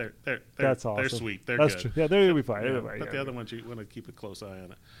 That's awesome. They're sweet. They're that's good. True. Yeah, they'll be fine. Yeah, They'll be fine. but the other ones, you want to keep a close eye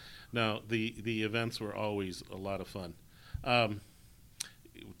on it. Now, the events were always a lot of fun.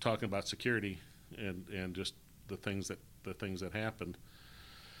 Talking about security and just the things that happened.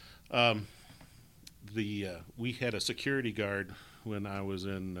 We had a security guard when I was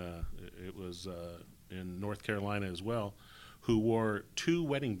in North Carolina as well, who wore 2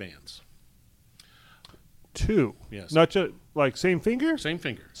 wedding bands. 2? Yes. Not just like same finger? Same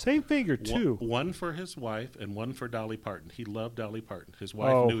finger. Same finger, 2. One for his wife and one for Dolly Parton. He loved Dolly Parton. His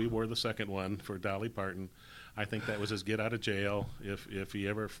wife knew he wore the second one for Dolly Parton. I think that was his get out of jail if he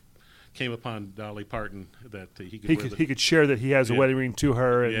ever came upon Dolly Parton, that he could share that he has a wedding ring to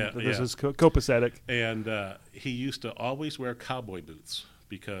her, and this is copacetic. And he used to always wear cowboy boots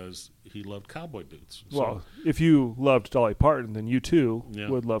because he loved cowboy boots. Well, if you loved Dolly Parton, then you too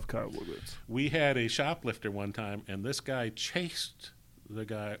would love cowboy boots. We had a shoplifter one time, and this guy chased the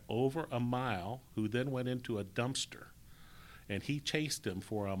guy over a mile, who then went into a dumpster, and he chased him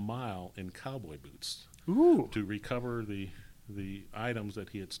for a mile in cowboy boots. Ooh. To recover the items that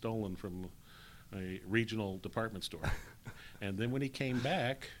he had stolen from a regional department store. And then when he came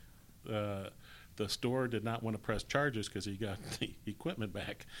back, the store did not want to press charges because he got the equipment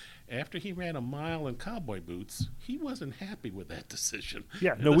back. After he ran a mile in cowboy boots, he wasn't happy with that decision.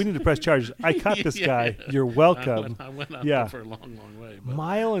 Yeah, no, we need to press charges. I caught this guy. You're welcome. I went out for a long, long way. But.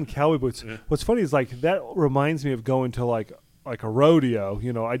 Mile in cowboy boots. Yeah. What's funny is that reminds me of going to like a rodeo.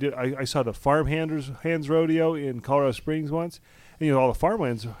 I saw the farm hands rodeo in Colorado Springs once, and all the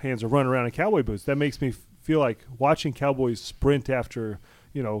farmhands are running around in cowboy boots. That makes me feel like watching cowboys sprint after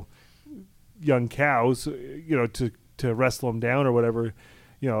young cows, to wrestle them down or whatever.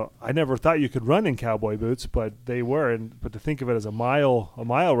 I never thought you could run in cowboy boots, but they were. But to think of it as a mile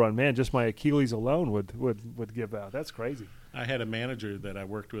run, man, just my Achilles alone would give out. That's crazy. I had a manager that I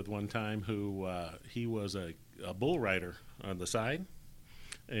worked with one time who he was a bull rider on the side,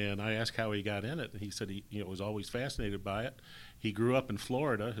 and I asked how he got in it, and he said he was always fascinated by it. He grew up in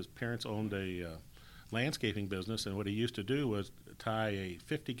Florida. His parents owned a landscaping business, and what he used to do was tie a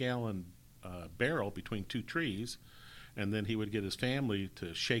 50-gallon barrel between 2 trees, and then he would get his family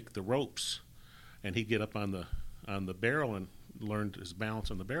to shake the ropes, and he'd get up on the barrel and learned his balance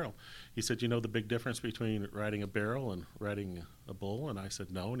on the barrel. He said, the big difference between riding a barrel and riding a bull? And I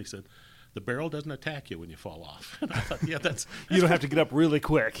said, no. And he said, the barrel doesn't attack you when you fall off. And I thought, yeah, that's you don't have to get up really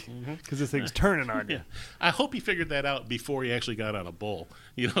quick because this thing's turning on you. Yeah. I hope he figured that out before he actually got on a bull.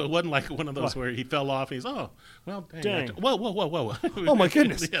 It wasn't like one of those where he fell off and he's, dang. Whoa. Oh, my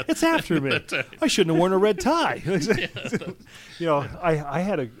goodness. Yeah. It's after me. Right. I shouldn't have worn a red tie. I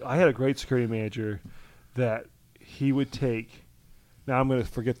had a great security manager that he would take, now I'm going to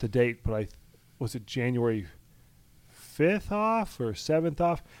forget the date, but was it January 5th off or 7th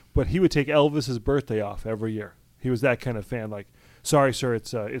off? But he would take Elvis's birthday off every year. He was that kind of fan. Like, sorry, sir,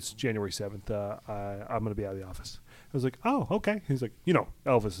 it's January 7th. I'm going to be out of the office. I was like, oh, okay. He's like,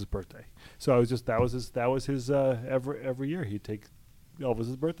 Elvis's birthday. So I was just that was his every year he'd take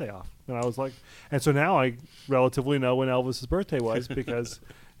Elvis's birthday off, and I was like, and so now I relatively know when Elvis's birthday was because.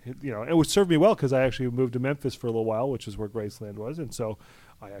 It would serve me well because I actually moved to Memphis for a little while, which is where Graceland was, and so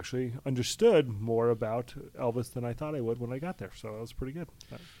I actually understood more about Elvis than I thought I would when I got there. So that was pretty good.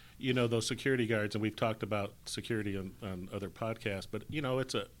 Those security guards, and we've talked about security on other podcasts, but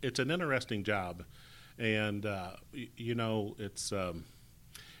it's an interesting job, and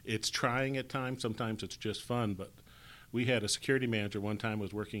it's trying at times. Sometimes it's just fun, but. We had a security manager one time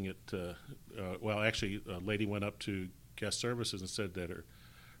was working at. Actually, a lady went up to guest services and said that her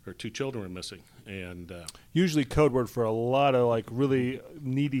 2 children were missing, and usually code word for a lot of like really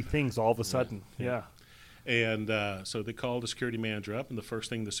needy things all of a sudden. Yeah. And so they called the security manager up, and the first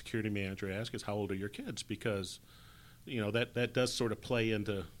thing the security manager asked is, "How old are your kids?" Because that does sort of play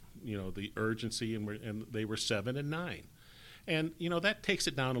into the urgency, and they were 7 and 9. And, that takes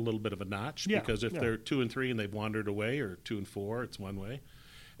it down a little bit of a notch because if they're 2 and 3 and they've wandered away, or 2 and 4, it's one way.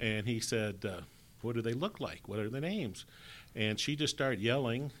 And he said, what do they look like? What are their names? And she just started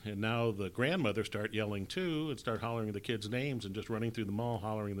yelling, and now the grandmother started yelling too and started hollering the kids' names and just running through the mall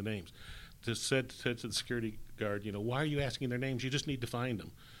hollering the names. Just said to the security guard, why are you asking their names? You just need to find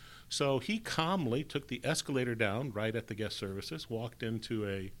them. So he calmly took the escalator down right at the guest services, walked into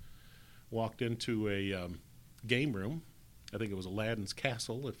a game room, I think it was Aladdin's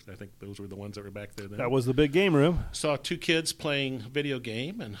Castle. I think those were the ones that were back there then. That was the big game room. Saw two kids playing video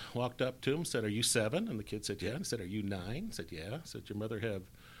game and walked up to them, said, "Are you 7?" And the kid said, "Yeah." And I said, "Are you 9?" I said, "Yeah." I said, "Your mother have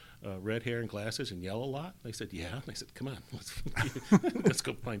red hair and glasses and yell a lot?" They said, "Yeah." And I said, "Come on, let's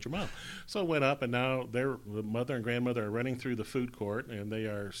go find your mom." So I went up, and now the mother and grandmother are running through the food court, and they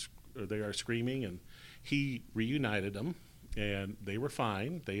are screaming, and he reunited them, and they were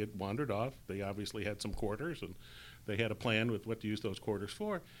fine. They had wandered off. They obviously had some quarters, and they had a plan with what to use those quarters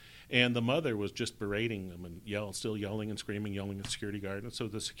for. And the mother was just berating them and still yelling and screaming, yelling at the security guard. And so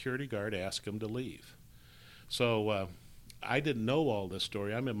the security guard asked him to leave. So I didn't know all this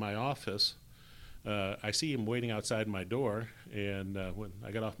story. I'm in my office. I see him waiting outside my door. And when I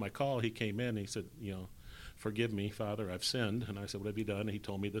got off my call, he came in. And he said, "Forgive me, Father, I've sinned." And I said, "What have you done?" And he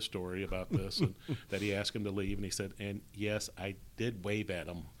told me the story about this and that he asked him to leave. And he said, "And yes, I did wave at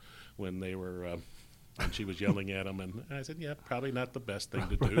him when they were and she was yelling at him." And I said, "Yeah, probably not the best thing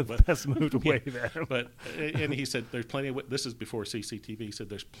to do." But best move to wave at him. And he said, "There's plenty of this is before CCTV." He said,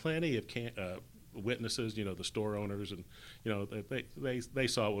 "There's plenty of witnesses, the store owners, and they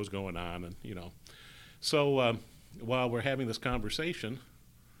saw what was going on, and So while we're having this conversation,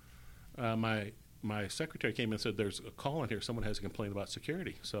 my secretary came in and said, "There's a call in here. Someone has a complaint about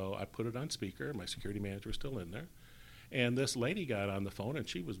security." So I put it on speaker. My security manager was still in there, and this lady got on the phone, and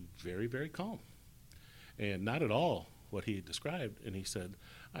she was very, very calm. And not at all what he described. And he said,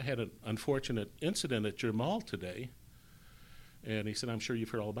 "I had an unfortunate incident at your mall today." And he said, "I'm sure you've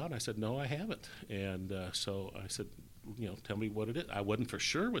heard all about it." I said, "No, I haven't." And so I said, "Tell me what it is." I wasn't for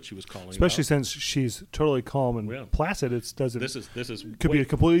sure what she was calling Especially about. since she's totally calm and placid. This could be a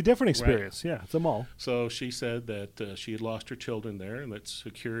completely different experience. Right. Yeah, it's a mall. So she said that she had lost her children there, and that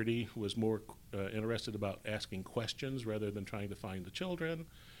security was more interested about asking questions rather than trying to find the children.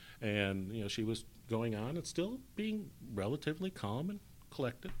 And she was going on and still being relatively calm and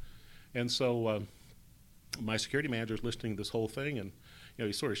collected. And so my security manager is listening to this whole thing, and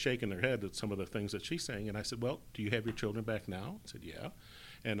he's sort of shaking their head at some of the things that she's saying. And I said, "Well, do you have your children back now?" He said, "Yeah."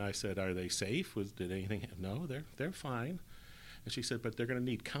 And I said, "Are they safe? Did anything?" "No, they're fine." And she said, "But they're going to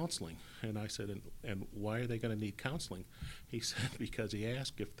need counseling." And I said, and why are they going to need counseling? He said, "Because he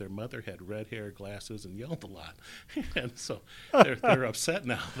asked if their mother had red hair, glasses, and yelled a lot." And so they're upset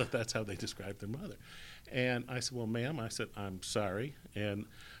now that that's how they describe their mother. And I said, "Well, ma'am," I said, "I'm sorry." And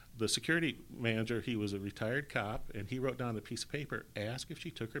the security manager, he was a retired cop, and he wrote down a piece of paper, "Ask if she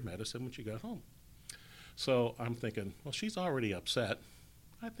took her medicine when she got home." So I'm thinking, well, she's already upset.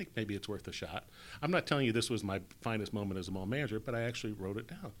 I think maybe it's worth a shot. I'm not telling you this was my finest moment as a mall manager, but I actually wrote it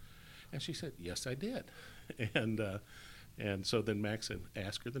down. And she said, "Yes, I did." And so then Max said,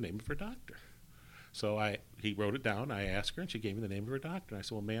 "Ask her the name of her doctor." So he wrote it down. I asked her, and she gave me the name of her doctor. And I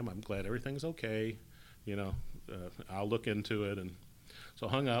said, "Well, ma'am, I'm glad everything's okay. I'll look into it." And so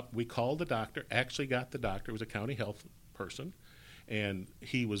hung up. We called the doctor, actually got the doctor. It was a county health person. And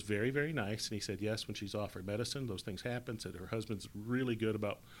he was very, very nice. And he said, yes, when she's off her medicine, those things happen. Said her husband's really good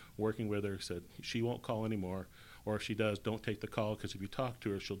about working with her. Said she won't call anymore. Or if she does, don't take the call, because if you talk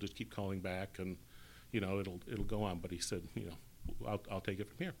to her, she'll just keep calling back, and, it'll go on. But he said, I'll take it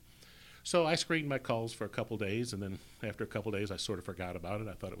from here. So I screened my calls for a couple days, and then after a couple days, I sort of forgot about it.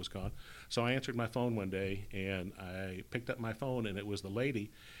 I thought it was gone. So I answered my phone one day, and I picked up my phone, and it was the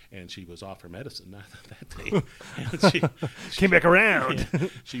lady, and she was off her medicine that day. And she came back around. Yeah,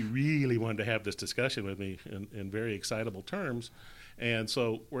 she really wanted to have this discussion with me in very excitable terms. And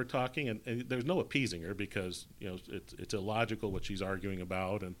so we're talking, and there's no appeasing her, because it's illogical what she's arguing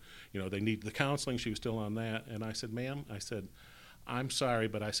about, and they need the counseling. She was still on that, and I said, "Ma'am," I said, "I'm sorry,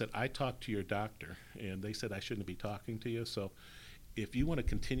 but I said, I talked to your doctor, and they said I shouldn't be talking to you. So if you want to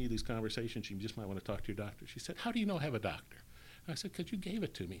continue these conversations, you just might want to talk to your doctor." She said, "How do you know I have a doctor?" I said, "Because you gave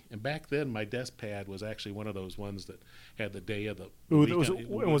it to me." And back then, my desk pad was actually one of those ones that had the day of the week.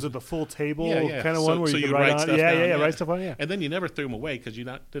 Was it the full table kind of one where you could write on? Write stuff on, yeah. And then you never threw them away, because you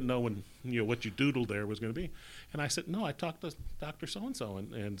didn't know when what you doodled there was going to be. And I said, "No, I talked to Dr. So-and-so,"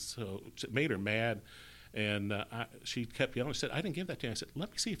 and so it made her mad. And she kept yelling. She said, "I didn't give that to you." I said,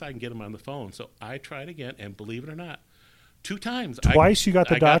 "Let me see if I can get him on the phone." So I tried again, and believe it or not, 2 times. Twice you got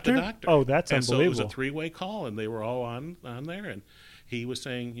the doctor? Got the doctor. Oh, that's unbelievable. So it was a 3-way call, and they were all on there. And he was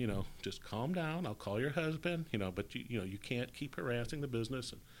saying, "Just calm down. I'll call your husband, but you can't keep harassing the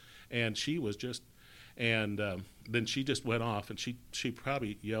business." And she was just, and then she just went off, and she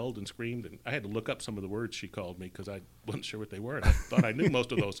probably yelled and screamed. And I had to look up some of the words she called me, because I wasn't sure what they were. And I thought I knew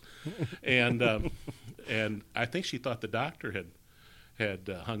most of those. And I think she thought the doctor had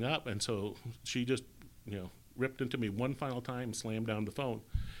hung up. And so she just, ripped into me one final time, slammed down the phone.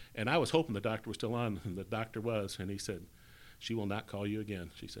 And I was hoping the doctor was still on, and the doctor was. And he said, she will not call you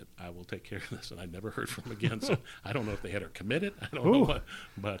again. She said, I will take care of this. And I never heard from her again. So I don't know if they had her committed. I don't know what.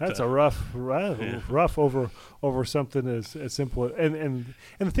 But that's a rough over something as simple. And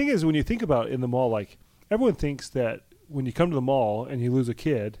the thing is, when you think about it in the mall, like everyone thinks that when you come to the mall and you lose a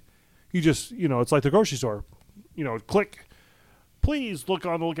kid, you just, it's like the grocery store, click. Please look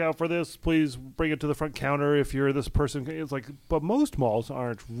on the lookout for this. Please bring it to the front counter if you're this person. It's like, but most malls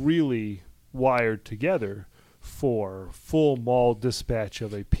aren't really wired together for full mall dispatch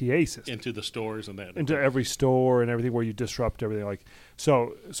of a PA system into the stores and that, into every store and everything where you disrupt everything. Like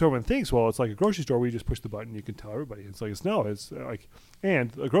so everyone thinks, well, it's like a grocery store where you just push the button, you can tell everybody. It's like it's like,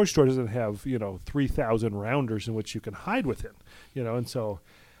 and a grocery store doesn't have 3,000 rounders in which you can hide within, and so.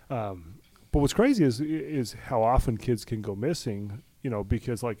 But what's crazy is how often kids can go missing,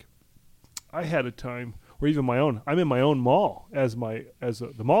 because like I had a time where even I'm in my own mall as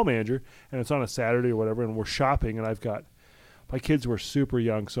the mall manager, and it's on a Saturday or whatever, and we're shopping, and my kids were super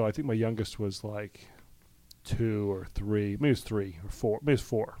young, so I think my youngest was like 2 or 3, maybe it was 3 or 4, maybe it was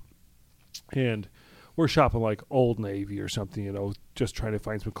 4, and we're shopping like Old Navy or something, just trying to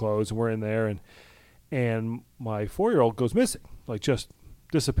find some clothes, and we're in there, and my 4-year-old goes missing, like just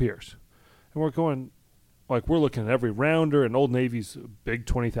disappears. And we're going, like, we're looking at every rounder, and Old Navy's a big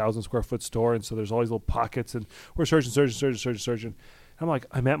 20,000 square foot store, and so there's all these little pockets, and we're searching. I'm like,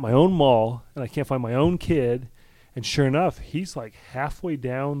 I'm at my own mall, and I can't find my own kid, and sure enough, he's like halfway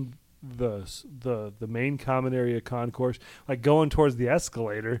down the main common area concourse, like going towards the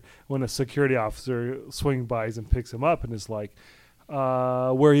escalator, when a security officer swings by and picks him up, and is like, where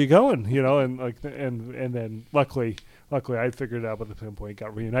are you going? And then luckily I'd figured it out by the point,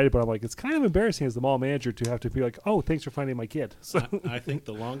 got reunited. But I'm like, it's kind of embarrassing as the mall manager to have to be like, oh, thanks for finding my kid. So I think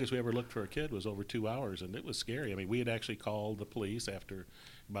the longest we ever looked for a kid was over 2 hours, and it was scary. I mean, we had actually called the police after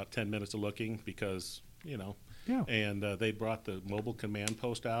about 10 minutes of looking because, yeah. And they brought the mobile command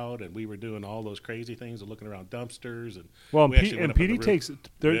post out, and we were doing all those crazy things of looking around dumpsters. And PD takes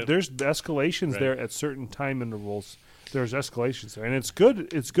there's escalations right. there at certain time intervals. There's escalations there, and it's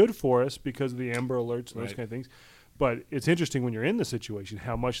good. It's good for us because of the Amber Alerts and those right. kind of things. But it's interesting when you're in the situation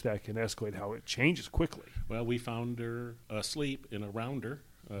how much that can escalate, how it changes quickly. Well, we found her asleep in a rounder.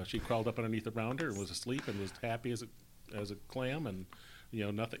 She crawled up underneath the rounder and was asleep and was happy as a clam, and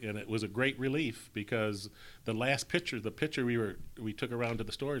nothing. And it was a great relief because the last picture, we took around to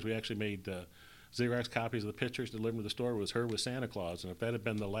the stores. We actually made Xerox copies of the pictures, delivered to the store. Was her with Santa Claus, and if that had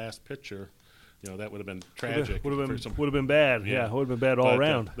been the last picture. That would have been tragic. Would have been bad. Yeah, it would have been bad all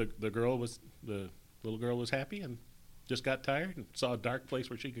around. The little girl was happy and just got tired and saw a dark place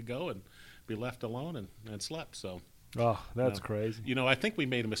where she could go and be left alone and slept. So, that's crazy. I think we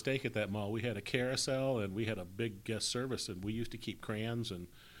made a mistake at that mall. We had a carousel and we had a big guest service, and we used to keep crayons and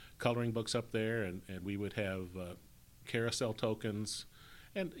coloring books up there, and we would have carousel tokens.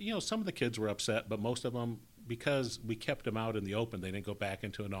 And some of the kids were upset, but most of them, because we kept them out in the open, they didn't go back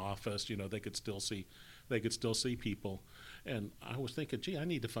into an office. They could still see people. And I was thinking, gee, I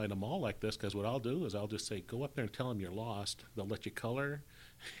need to find a mall like this, because what I'll do is I'll just say, go up there and tell them you're lost. They'll let you color,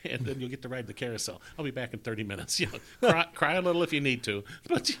 and then you'll get to ride the carousel. I'll be back in 30 minutes. Cry a little if you need to,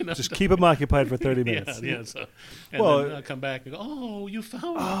 but just keep them occupied for 30 minutes. Yeah. So, and then I'll come back and go, oh, you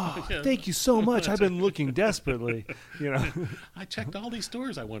found me. Thank you so much. I've been looking desperately. I checked all these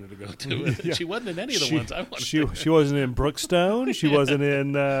stores I wanted to go to. Yeah. She wasn't in any of the ones I wanted. She wasn't in Brookstone. She wasn't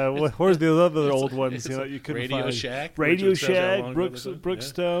in where's the other old ones? You couldn't Radio find. Shack. Radio Shack,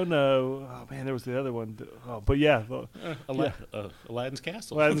 Brookstone. Yeah. Man, there was the other one. But yeah, Aladdin's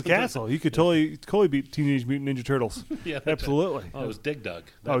Castle. Aladdin's Castle. You could totally beat Teenage Mutant Ninja Turtles. Yeah, absolutely. Oh, it was Dig Dug.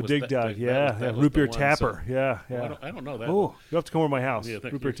 Dig Dug. Yeah. Root Beer Tapper. So. Yeah. Well, I don't know that. Oh, you have to come over to my house.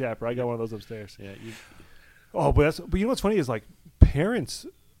 Root Beer Tapper. I got one of those upstairs. Yeah. But you know what's funny is like parents.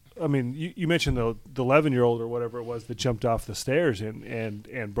 I mean, you mentioned the 11-year-old or whatever it was that jumped off the stairs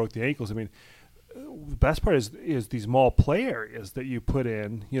and broke the ankles. I mean, the best part is these mall play areas that you put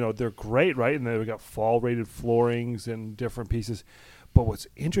in. They're great, right? And they've got fall-rated floorings and different pieces. But what's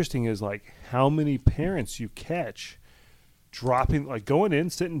interesting is like how many parents you catch dropping, like going in,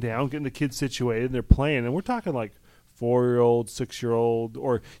 sitting down, getting the kids situated, and they're playing. And we're talking like 4-year-old, 6-year-old,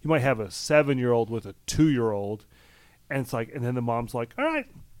 or you might have a 7-year-old with a 2-year-old. And it's like, and then the mom's like, all right,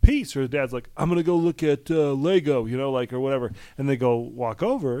 peace. Or the dad's like, I'm going to go look at Lego, or whatever. And they go walk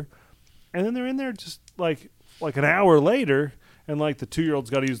over. And then they're in there just like an hour later, and like the 2-year-old's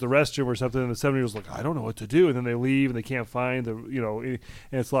got to use the restroom or something, and the 7-year-old's like, I don't know what to do, and then they leave and they can't find and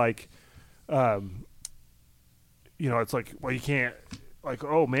it's like, it's like, well, you can't, like,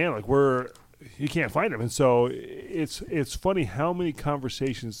 oh man, like you can't find them, and so it's funny how many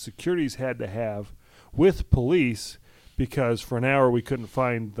conversations security's had to have with police because for an hour we couldn't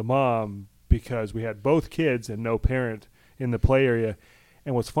find the mom because we had both kids and no parent in the play area.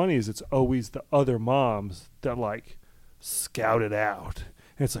 And what's funny is it's always the other moms that like scout it out.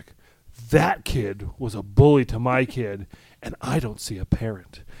 And it's like, that kid was a bully to my kid and I don't see a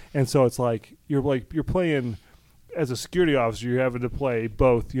parent. And so it's like you're playing as a security officer, you're having to play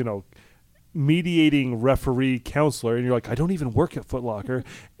both, mediating referee counselor, and you're like, I don't even work at Foot Locker.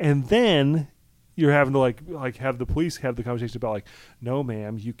 And then you're having to like have the police have the conversation about like, no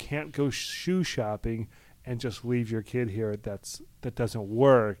ma'am, you can't go shoe shopping and just leave your kid here. That doesn't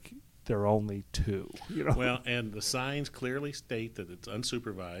work. They're only 2. Well, and the signs clearly state that it's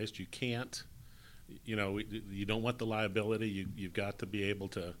unsupervised. You can't, you don't want the liability. You've got to be able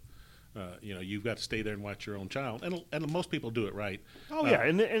to, you've got to stay there and watch your own child. And most people do it right. Oh yeah,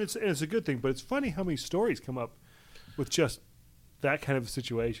 and it's a good thing. But it's funny how many stories come up with just that kind of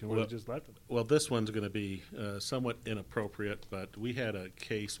situation where they just left it. Well, this one's going to be somewhat inappropriate, but we had a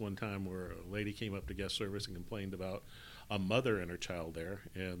case one time where a lady came up to guest service and complained about a mother and her child there,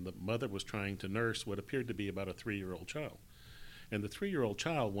 and the mother was trying to nurse what appeared to be about a 3-year-old child. And the 3-year-old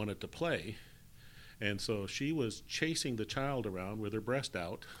child wanted to play, and so she was chasing the child around with her breast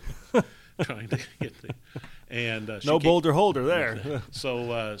out, trying to get the... And no bolder holder there.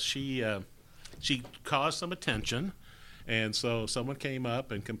 So she caused some attention, and so someone came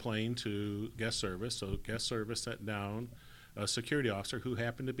up and complained to guest service. So guest service sent down a security officer who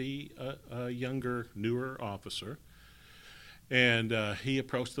happened to be a younger, newer officer. And he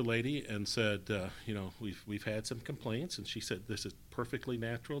approached the lady and said, we've had some complaints. And she said, this is perfectly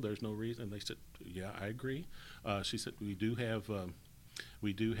natural. There's no reason. And they said, yeah, I agree. She said, we do have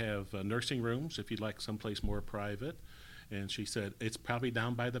nursing rooms if you'd like someplace more private. And she said, it's probably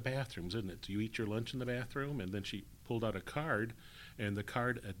down by the bathrooms, isn't it? Do you eat your lunch in the bathroom? And then she pulled out a card, and the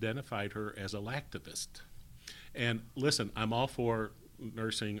card identified her as a lactavist. And listen, I'm all for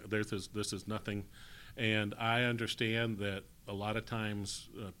nursing. This is nothing. And I understand that a lot of times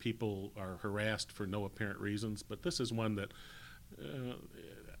people are harassed for no apparent reasons, but this is one that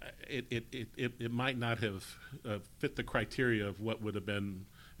it might not have fit the criteria of what would have been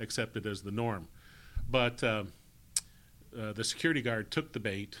accepted as the norm. But the security guard took the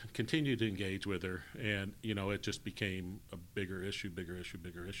bait, continued to engage with her, and it just became a bigger issue.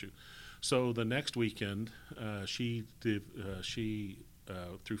 So the next weekend, she through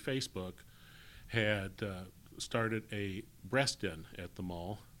Facebook had started a breast in at the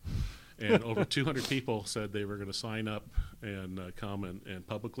mall, and over 200 people said they were going to sign up and come and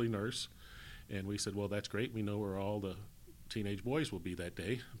publicly nurse. And we said, well, that's great. We know where all the teenage boys will be that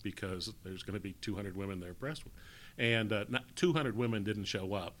day because there's going to be 200 women there breast. And not 200 women didn't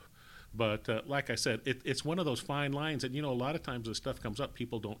show up. But like I said, it's one of those fine lines. And, a lot of times as stuff comes up,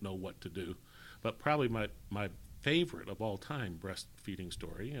 people don't know what to do. But probably my favorite of all time breastfeeding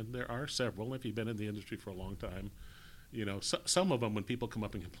story, and there are several if you've been in the industry for a long time, some of them when people come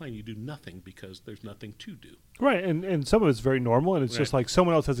up and complain, you do nothing because there's nothing to do. Right, and some of it's very normal, and it's just like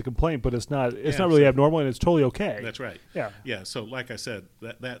someone else has a complaint, but it's not really abnormal, and it's totally okay. That's right. Yeah. So like I said,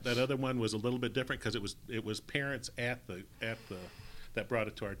 that other one was a little bit different because it was parents at the that brought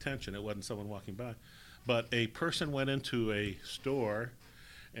it to our attention. It wasn't someone walking by, but a person went into a store.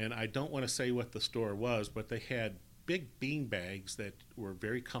 And I don't want to say what the store was, but they had big bean bags that were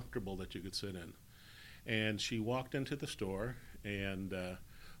very comfortable that you could sit in. And she walked into the store and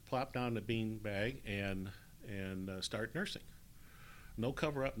plopped down the bean bag and start nursing. No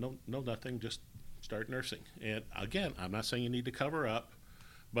cover up, no nothing, just start nursing. And again, I'm not saying you need to cover up,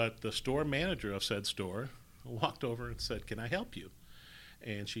 but the store manager of said store walked over and said, "Can I help you?"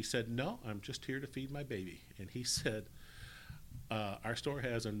 And she said, "No, I'm just here to feed my baby." And he said, our store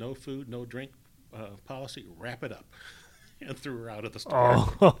has a no food, no drink policy. Wrap it up. And threw her out of the store.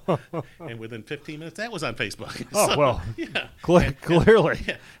 Oh. And within 15 minutes, that was on Facebook. Oh, so, well, yeah. Clearly.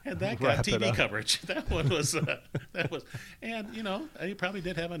 And that got TV coverage. That one was, and, he probably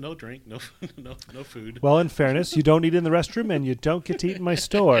did have a no drink, no food. Well, in fairness, you don't eat in the restroom and you don't get to eat in my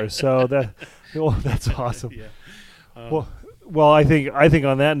store. So that's awesome. Yeah. Well, I think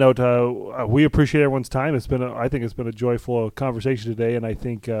on that note, we appreciate everyone's time. I think it's been a joyful conversation today, and I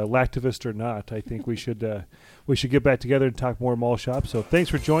think Lactavist or Not, I think we should get back together and talk more mall shops. So thanks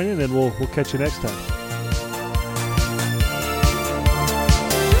for joining, and we'll catch you next time.